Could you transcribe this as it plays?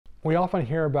We often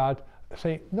hear about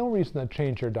saying, no reason to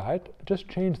change your diet, just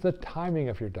change the timing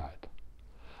of your diet.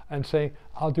 And say,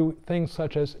 I'll do things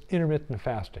such as intermittent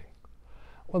fasting.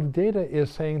 Well, the data is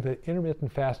saying that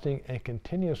intermittent fasting and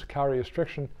continuous calorie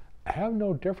restriction have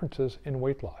no differences in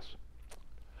weight loss.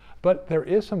 But there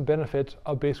is some benefits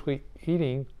of basically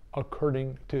eating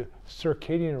according to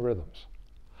circadian rhythms.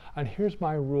 And here's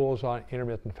my rules on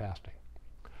intermittent fasting.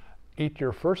 Eat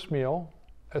your first meal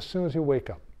as soon as you wake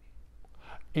up.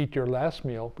 Eat your last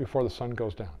meal before the sun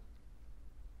goes down.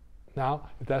 Now,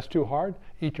 if that's too hard,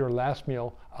 eat your last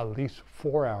meal at least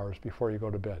 4 hours before you go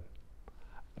to bed.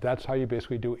 That's how you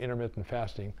basically do intermittent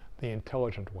fasting the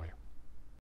intelligent way.